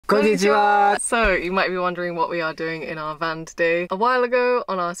Konnichiwa! So, you might be wondering what we are doing in our van today. A while ago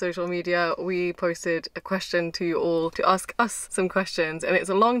on our social media, we posted a question to you all to ask us some questions, and it's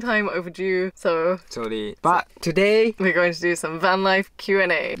a long time overdue, so... Sorry. But today, we're going to do some van life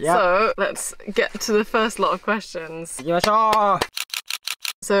Q&A. Yep. So, let's get to the first lot of questions. 行きましょう!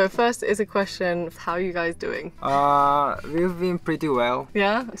 So first is a question, how are you guys doing? We've been pretty well.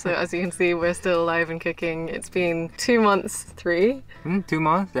 Yeah, so as you can see, we're still alive and kicking. It's been 2 months, 3? 2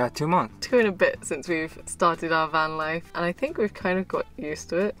 months? Yeah, 2 months. 2 and a bit since we've started our van life, and I think we've kind of got used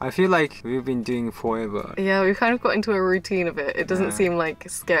to it. I feel like we've been doing it forever. Yeah, we've kind of got into a routine of it. It doesn't seem like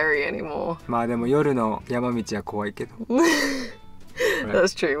scary anymore. まあでも夜の山道は怖いけど。Right.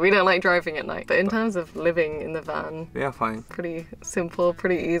 That's true. We don't like driving at night. But in terms of living in the van, we are fine. Pretty simple,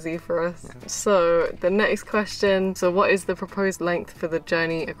 pretty easy for us. Yeah. So the next question, so what is the proposed length for the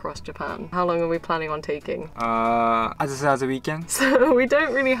journey across Japan? How long are we planning on taking? As a weekend. So we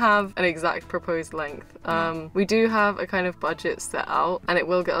don't really have an exact proposed length. We do have a kind of budget set out, and it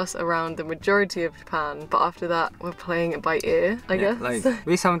will get us around the majority of Japan, but after that we're playing it by ear, I guess. Like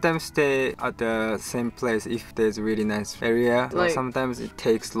we sometimes stay at the same place if there's a really nice area. Like, sometimes it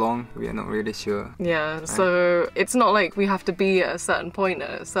takes long, we are not really sure. Yeah, right. So it's not like we have to be at a certain point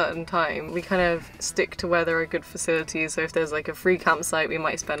at a certain time. We kind of stick to where there are good facilities, so if there's like a free campsite we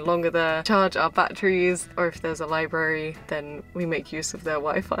might spend longer there, charge our batteries, or if there's a library then we make use of their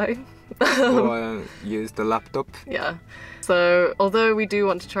Wi-Fi. Or use the laptop. Yeah. So although we do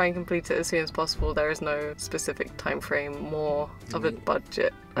want to try and complete it as soon as possible, there is no specific time frame, more of a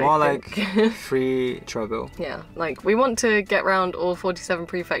budget. More like free travel. Yeah, like we want to get around all 47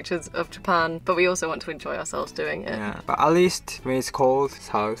 prefectures of Japan, but we also want to enjoy ourselves doing it. Yeah, but at least when it's cold,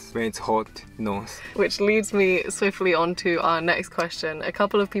 south, when it's hot, north. Which leads me swiftly on to our next question. A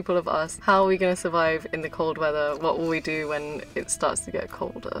couple of people have asked, how are we going to survive in the cold weather? What will we do when it starts to get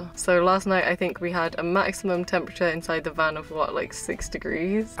colder? So last night I think we had a maximum temperature inside the van of what, like 6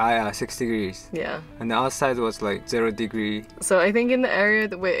 degrees? Yeah, 6 degrees. Yeah. And the outside was like 0 degree. So I think in the area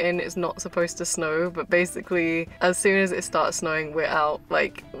that we're in, it's not supposed to snow, but basically as soon as it starts snowing, we're out.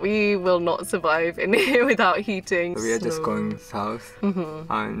 Like, we will not survive in here without heating. So we are just going south,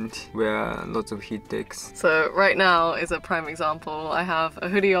 and wear lots of heat techs. So right now is a prime example. I have a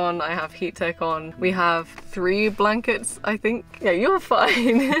hoodie on, I have heat tech on, we have 3 blankets, I think. Yeah, you're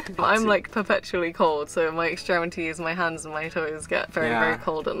fine. I'm like perpetually cold, so my extremities, my hands and my toes get very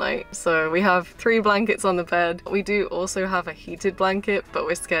cold at night. So we have 3 blankets on the bed. We do also have a heated blanket, but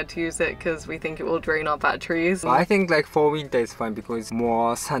we're scared to use it because we think it will drain our batteries. I think like for winter it's fine because it's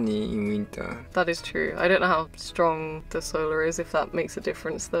more sunny in winter. That is true. I don't know how strong the solar is, if that makes a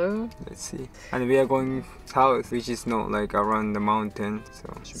difference though. Let's see. And we are going south, which is not like around the mountain,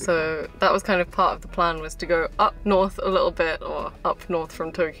 so that was kind of part of the plan, was to go up north a little bit, or up north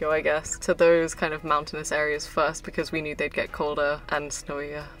from Tokyo I guess, to those kind of mountainous areas first, because we knew they'd get colder and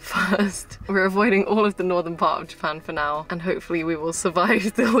snowier first. We're avoiding all of the northern part of Japan for now, and hopefully we will survive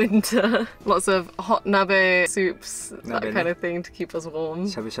the winter. Lots of hot nabe soups, that kind of thing to keep us warm.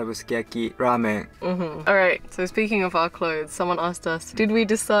 Shabu-shabu, sukiyaki, ramen. Alright, so speaking of our clothes, someone asked us, did we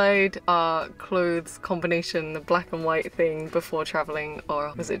decide our clothes combination, the black and white thing, before traveling,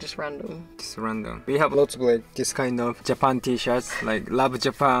 or was it just random? Just random. We have lots of like this kind of Japan t-shirts, like Love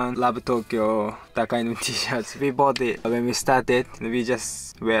Japan, Love Tokyo, that kind of t-shirts. We bought it when we started, and we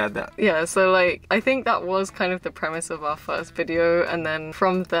just wear that. Yeah, so like I think that was kind of the premise of our first video, and then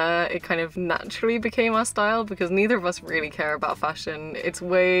from there it kind of naturally became our style, because neither of us really care about fashion. It's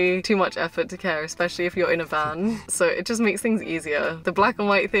way too much effort to care, especially if you're in a van, so it just makes things easier. The black and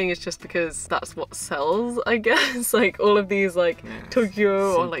white thing is just because that's what sells, I guess. Like all of these like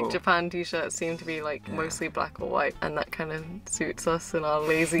Tokyo or like Japan t-shirts seem to be like mostly black or white, and that kind of suits us in our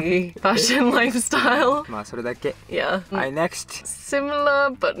lazy fashion lifestyle. Yeah. Next. Similar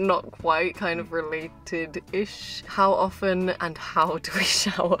but not quite, kind of related-ish. How often and how do we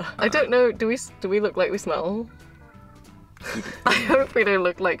shower? I don't know, do we look like we smell? I hope we don't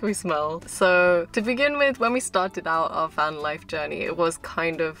look like we smell. So to begin with, when we started out our van life journey, it was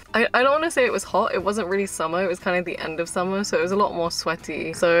kind of, I don't want to say it was hot, it wasn't really summer, it was kind of the end of summer, so it was a lot more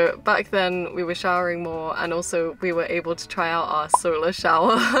sweaty. So back then we were showering more, and also we were able to try out our solar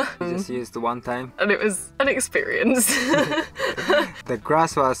shower. We just used one time. And it was an experience. The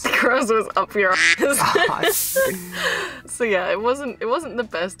grass was up your ass. So yeah, it wasn't the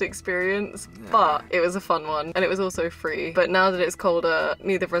best experience, but it was a fun one, and it was also free. chilly. But now that it's colder,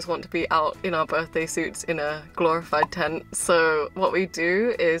 neither of us want to be out in our birthday suits in a glorified tent. So what we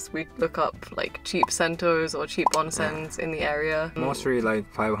do is we look up like cheap sentos or cheap onsens in the area. Mostly like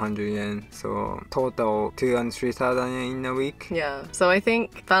 500 yen. So total 2 and 3,000 yen in a week. Yeah. So I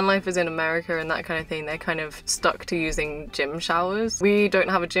think van life is in America and that kind of thing. They're kind of stuck to using gym showers. We don't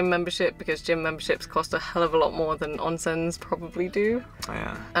have a gym membership because gym memberships cost a hell of a lot more than onsens probably do. Oh,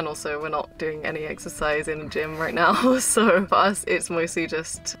 yeah. And also we're not doing any exercise in a gym right now. So for us, it's mostly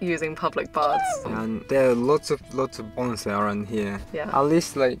just using public baths. And there are lots of onsen around here. Yeah. At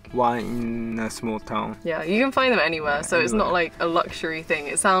least like one in a small town. Yeah, you can find them anywhere. Yeah, so it's not like a luxury thing.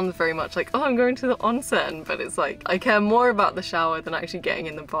 It sounds very much like, oh, I'm going to the onsen, but it's like I care more about the shower than actually getting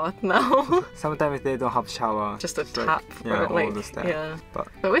in the bath now. Sometimes they don't have shower. Just a It's tap. Like, yeah, or, like, all the stuff. yeah. But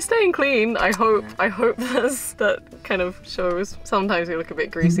we're staying clean. I hope. Yeah. I hope that kind of shows. Sometimes we look a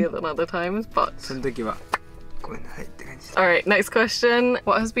bit greasier than other times, but. その時はごめんなさいって感じ。All right, next question.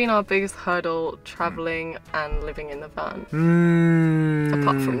 What has been our biggest hurdle traveling and living in the van?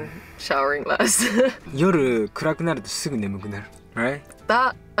 Apart from showering less. 夜暗くなるとすぐ眠くなる。Right?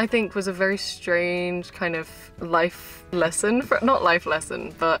 That I think was a very strange kind of life lesson. Not life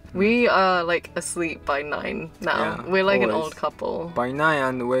lesson, but we are like asleep by 9 now. Yeah, we're like an always. old couple. By 9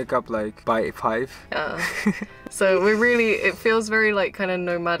 and wake up like by 5. Yeah. So we're really, it feels very like kind of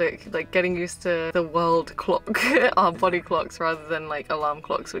nomadic, like getting used to the world clock, our body clocks rather than like alarm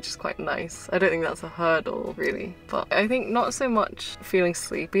clocks, which is quite nice. I don't think that's a hurdle really, but I think not so much feeling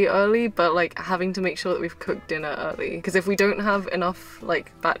sleepy early, but like having to make sure that we've cooked dinner early. Because if we don't have enough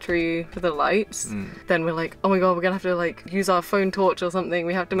like battery for the lights, then we're like, oh my god, we're gonna have to like use our phone torch or something.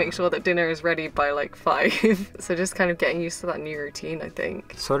 We have to make sure that dinner is ready by like 5. So just kind of getting used to that new routine, I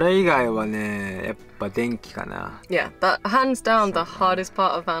think. それ以外はね、やっぱ電気かな。Yeah, that hands down the hardest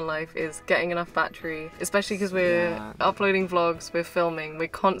part of van life is getting enough battery, especially because we're uploading vlogs, we're filming, we're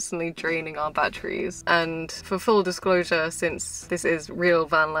constantly draining our batteries. And for full disclosure, since this is real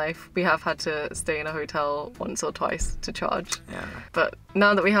van life, we have had to stay in a hotel once or twice to charge. Yeah. But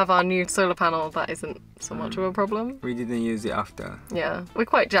now that we have our new solar panel, that isn't so much of a problem. We didn't use it after. Yeah, we're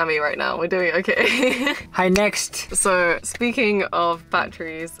quite jammy right now. We're doing okay. Hi, next! So, speaking of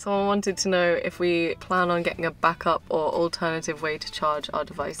batteries, someone wanted to know if we plan on getting a backup or alternative way to charge our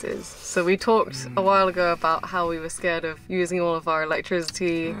devices. So we talked a while ago about how we were scared of using all of our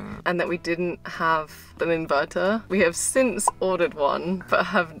electricity and that we didn't have an inverter. We have since ordered one, but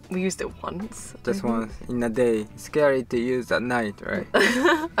we used it once. Just once in a day. Scary to use at night, right?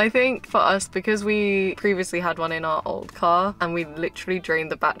 I think for us, because we previously had one in our old car and we literally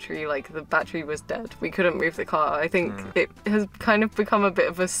drained the battery, like the battery was dead. We couldn't move the car. I think it has kind of become a bit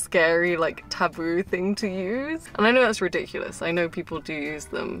of a scary, like taboo thing to use. And I know that's ridiculous. I know people do use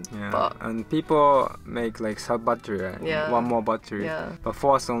them, but... And people make like sub battery, right? Yeah. One more battery. Yeah. But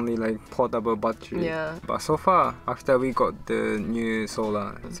for us only like portable battery. Yeah. But so far, after we got the new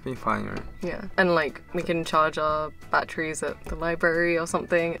solar, it's been fine, right? Yeah. And like we can charge our batteries at the library or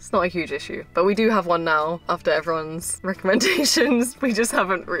something. It's not a huge issue. But we do have one now after everyone's recommendations. We just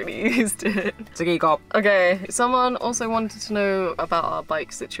haven't really used it. 次行こう. Okay, someone also wanted to know about our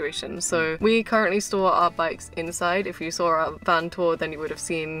bike situation. So we currently store our bikes inside. If you saw our van tour, then you would have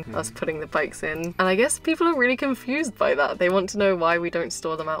seen us putting the bikes in. And I guess people are really confused by that. They want to know why we don't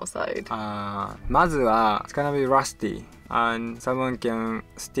store them outside. まずは it's gonna be rusty and someone can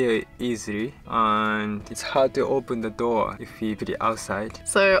steal easily and it's hard to open the door if we put it outside.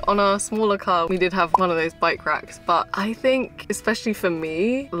 So on our smaller car we did have one of those bike racks, but I think especially for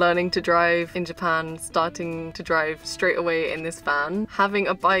me, learning to drive in Japan, starting to drive straight away in this van, having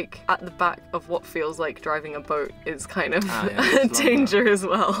a bike at the back of what feels like driving a boat is kind of a danger as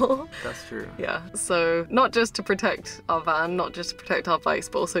well. That's true. Yeah, so not just to protect our van, not just to protect our bikes,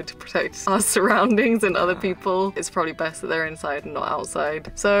 but also to protect our surroundings and other people. It's probably best that they're inside and not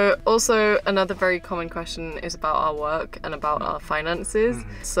outside. So also another very common question is about our work and about our finances.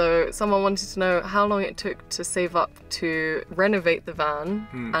 So someone wanted to know how long it took to save up to renovate the van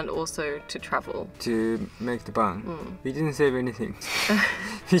and also to travel. To make the van. We didn't save anything.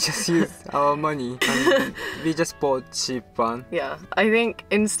 We just used our money and we just bought cheap van. Yeah, I think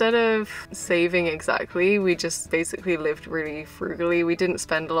instead of saving exactly, we just basically lived really frugally. We didn't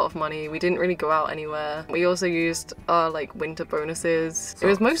spend a lot of money. We didn't really go out anywhere. We also used our like winter bonuses. It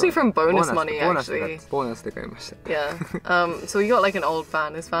was mostly from bonus money actually. Bonus で買いました。Yeah. So we got like an old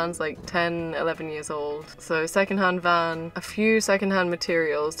van. This van's like 10, 11 years old. So secondhand van, a few secondhand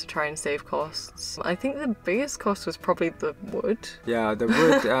materials to try and save costs. I think the biggest cost was probably the wood. Yeah, the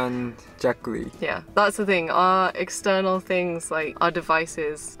wood and jackery. Yeah, that's the thing. Our external things, like our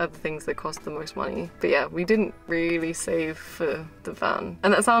devices, are the things that cost the most money. But yeah, we didn't really save for the van.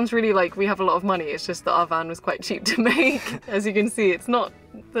 And that sounds really like we have a lot of money. It's just that our van was quite cheap to make. As you can see, it's not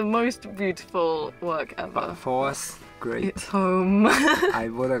the most beautiful work ever. But for us, great. It's home.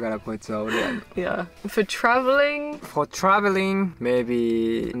 相棒だからこいつは俺やる。Yeah. For traveling? For traveling,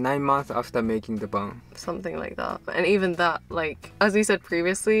 maybe 9 months after making the van. Something like that. And even that, like, as we said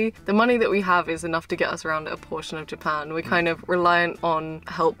previously, the money that we have is enough to get us around a portion of Japan. We're kind of reliant on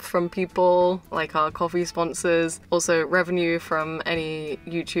help from people, like our coffee sponsors, also revenue from any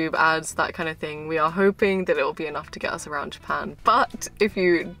YouTube ads, that kind of thing. We are hoping that it will be enough to get us around Japan. But if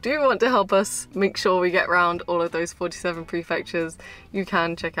you do want to help us make sure we get around all of those 47 prefectures, you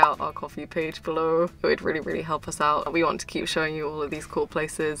can check out our coffee page below. It would really, really help us out. We want to keep showing you all of these cool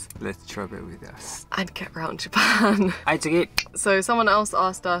places. Let's travel with us. And get around Japan. はい、次。 So someone else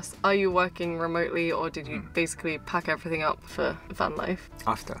asked us, are you working remotely or did you basically pack everything up for van life?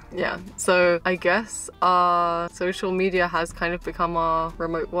 After. Yeah, so I guess our social media has kind of become our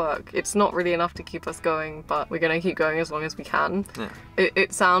remote work. It's not really enough to keep us going, but we're gonna keep going as long as we can. Yeah.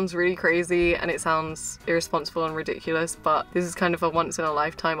 It sounds really crazy and it sounds irresponsible and ridiculous, but this is kind of a once in a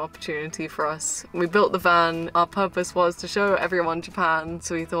lifetime opportunity for us. We built the van, our purpose was to show everyone Japan,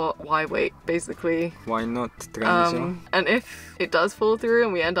 so we thought, why wait, basically. Why not? って感じでしょ? And if it does fall through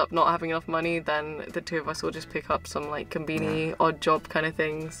and we end up not having enough money, then the two of us will just pick up some like conveni odd job kind of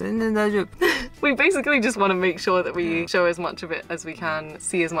things. 全然大丈夫。 We basically just want to make sure that we show as much of it as we can,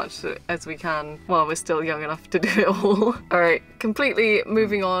 see as much as we can while we're still young enough to do it all. Alright, completely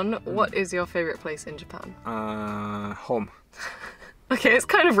moving on. What is your favorite place in Japan? Home. Okay, it's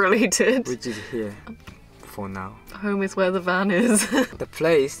kind of related. Which is here for now. Home is where the van is. The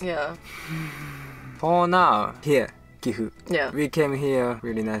place? Yeah. For now, here. Gifu. Yeah. We came here,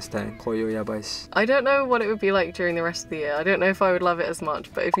 really nice time. 紅葉やばいし。 I don't know what it would be like during the rest of the year. I don't know if I would love it as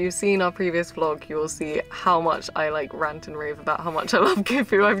much, but if you've seen our previous vlog, you will see how much I like rant and rave about how much I love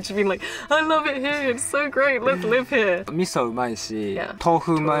Gifu. I've just been like, I love it here, it's so great, let's live here. 味噌うまいし、 Yeah. 豆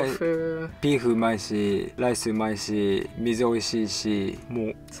腐うまい、 Tofu. ビーフうまいし、ライスうまいし、水美味しいし、も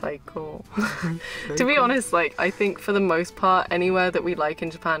う。 Psycho. To be honest, like, I think for the most part, anywhere that we like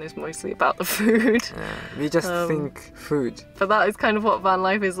in Japan is mostly about the food. We just think food. But that is kind of what van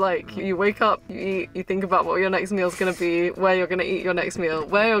life is like. You wake up, you eat, you think about what your next meal is going to be, where you're going to eat your next meal,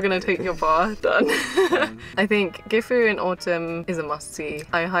 where you're going to take your bath. Done. I think Gifu in autumn is a must-see.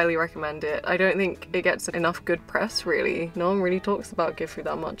 I highly recommend it. I don't think it gets enough good press, really. No one really talks about Gifu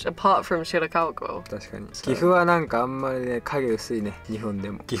that much, apart from Shirakawa. 確かに。岐阜はなんかあんまりね、影薄いね、日本で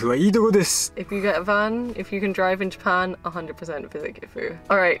も。岐阜はいいとこです。 If you get a van, if you can drive in Japan, 100% visit Gifu.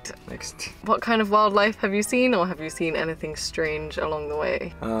 Alright. Next. What kind of wildlife have you seen, or have you seen anything strange along the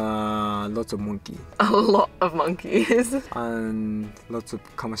way? Lots of monkey. A lot of monkeys. And lots of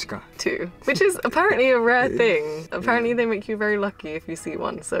kamoshika. Too. Which is apparently a rare thing. Apparently they make you very lucky if you see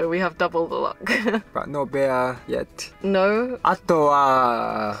one, so we have double the luck. But no bear yet. No. あ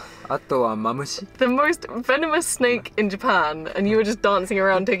とはマムシ? The most venomous snake in Japan, and you were just dancing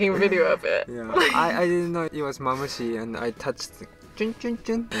around taking a video of it. Yeah. I didn't know it was mamushi and I touched it. Chun, chun,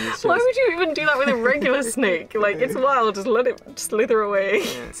 chun. Why would you even do that with a regular snake? Like, it's wild, just let it slither away.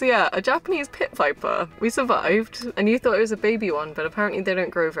 Yeah. So yeah, a Japanese pit viper. We survived, and you thought it was a baby one, but apparently they don't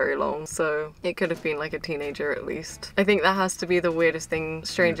grow very long, so it could have been like a teenager at least. I think that has to be the weirdest thing,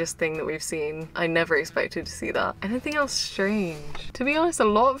 strangest thing that we've seen. I never expected to see that. Anything else strange? To be honest, a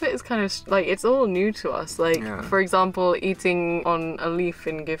lot of it is kind of, like, it's all new to us. Like, for example, eating on a leaf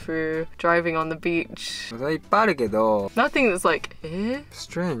in Gifu, driving on the beach. それいっぱいあるけど Nothing that's like, eh?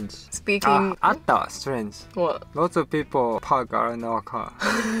 Strange. Speaking... あった strange. What? Lots of people park around our car.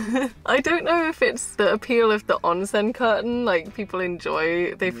 I don't know if it's the appeal of the onsen curtain, like people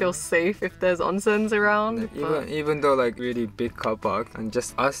enjoy, they feel safe if there's onsens around. Even though like really big car park and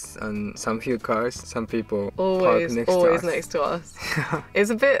just us and some few cars, some people always park next to us.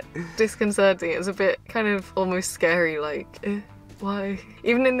 It's a bit disconcerting, it's a bit kind of almost scary, like, why?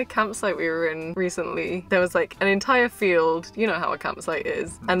 Even in the campsite we were in recently, there was like an entire field, you know how a campsite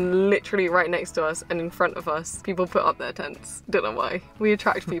is, and literally right next to us and in front of us, people put up their tents. Don't know why. We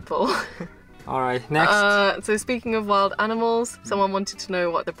attract people. Alright, next. So speaking of wild animals, someone wanted to know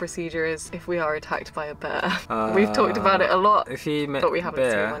what the procedure is if we are attacked by a bear. We've talked about it a lot, If he met but we haven't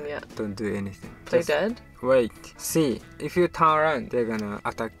bear, seen one yet. don't do anything. Play Just dead? wait, see, if you turn around, they're gonna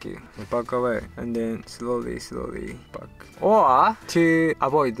attack you. Back away, and then slowly back. Or, to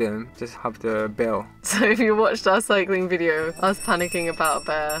avoid them, just have the bell. So if you watched our cycling video, us panicking about a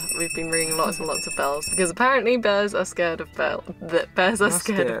bear, we've been ringing lots and lots of bells because apparently bears are scared of bells. Bears are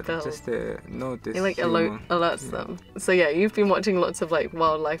scared of bells. Just notice. It like alerts them. So yeah, you've been watching lots of like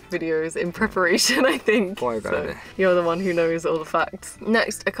wildlife videos in preparation, I think. So you're the one who knows all the facts.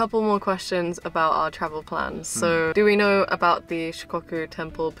 Next, a couple more questions about our travel plans. So do we know about the Shikoku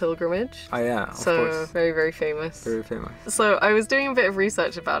Temple pilgrimage? Oh yeah, of so very, very famous. Very famous. So I was doing a bit of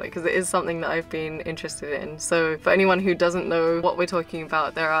research about it because it is something that I've been interested in. So for anyone who doesn't know what we're talking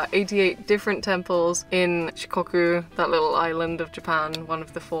about, there are 88 different temples in Shikoku, that little island of Japan, one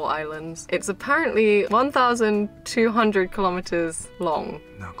of the 4 islands. It's apparently 1,200 kilometers long.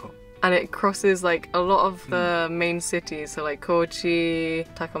 And it crosses like a lot of the main cities, so like Kochi,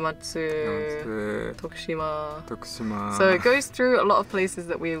 Takamatsu, Tokushima. So it goes through a lot of places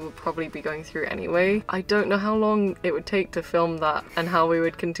that we will probably be going through anyway. I don't know how long it would take to film that and how we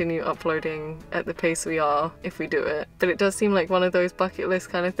would continue uploading at the pace we are if we do it. But it does seem like one of those bucket list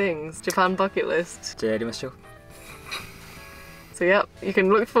kind of things. Japan bucket list. So yep, you can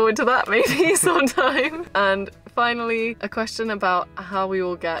look forward to that maybe sometime. And finally, a question about how we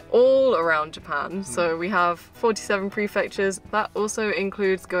will get all around Japan. So we have 47 prefectures. That also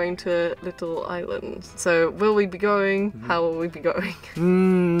includes going to little islands. So will we be going? How will we be going?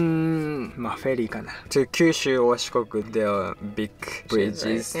 Ferry kana. To Kyushu or Shikoku, there are big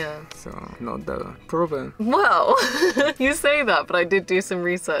bridges. Right? Yeah. So not the problem. Well, you say that, but I did do some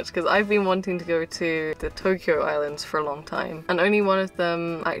research because I've been wanting to go to the Tokyo Islands for a long time. And only one of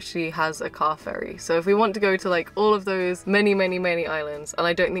them actually has a car ferry. So if we want to go to like all of those many islands, and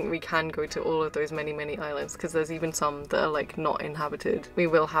I don't think we can go to all of those many islands because there's even some that are like not inhabited, we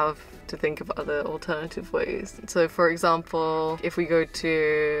will have to think of other alternative ways. So for example, if we go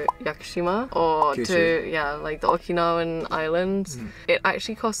to Yakushima or to like the Okinawan islands, it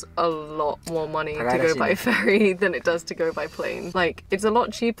actually costs a lot more money to go by ferry than it does to go by plane. Like it's a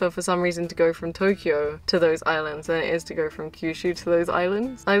lot cheaper for some reason to go from Tokyo to those islands than it is to go from Kyushu to those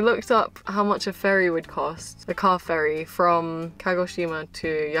islands. I looked up how much a ferry would cost, a car ferry from Kagoshima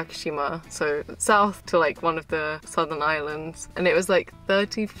to Yakushima, so south to like one of the southern islands, and it was like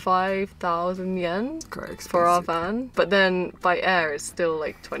 35,000 yen for our van, but then by air it's still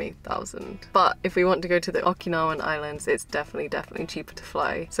like 20,000. But if we want to go to the Okinawan islands, it's definitely cheaper to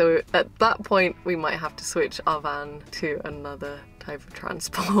fly. So at that point we might have to switch our van to another type of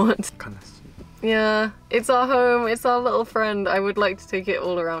transport. Yeah, it's our home, it's our little friend. I would like to take it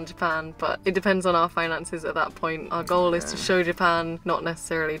all around Japan, but it depends on our finances at that point. Our goal is to show Japan, not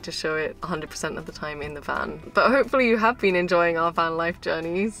necessarily to show it 100% of the time in the van. But hopefully you have been enjoying our van life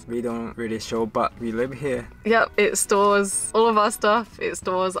journeys. We don't really show, but we live here. Yep, it stores all of our stuff, it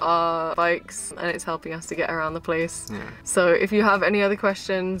stores our bikes, and it's helping us to get around the place. Yeah. So if you have any other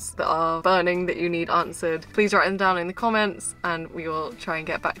questions that are burning that you need answered, please write them down in the comments and we will try and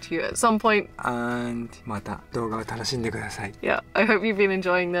get back to you at some point. And また動画を楽しんでください. Yeah, I hope you've been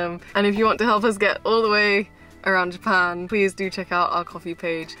enjoying them. And if you want to help us get all the way around Japan, please do check out our coffee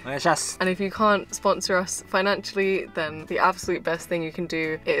page. And if you can't sponsor us financially, then the absolute best thing you can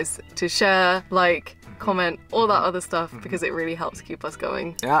do is to share, like, comment, all that other stuff, because it really helps keep us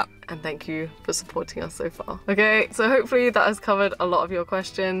going. Yeah. And thank you for supporting us so far. Okay, so hopefully that has covered a lot of your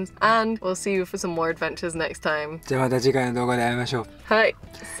questions, and we'll see you for some more adventures next time. じゃあまた次回の動画で会いましょう。はい、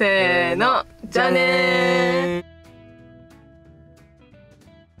せーの、じゃあねー。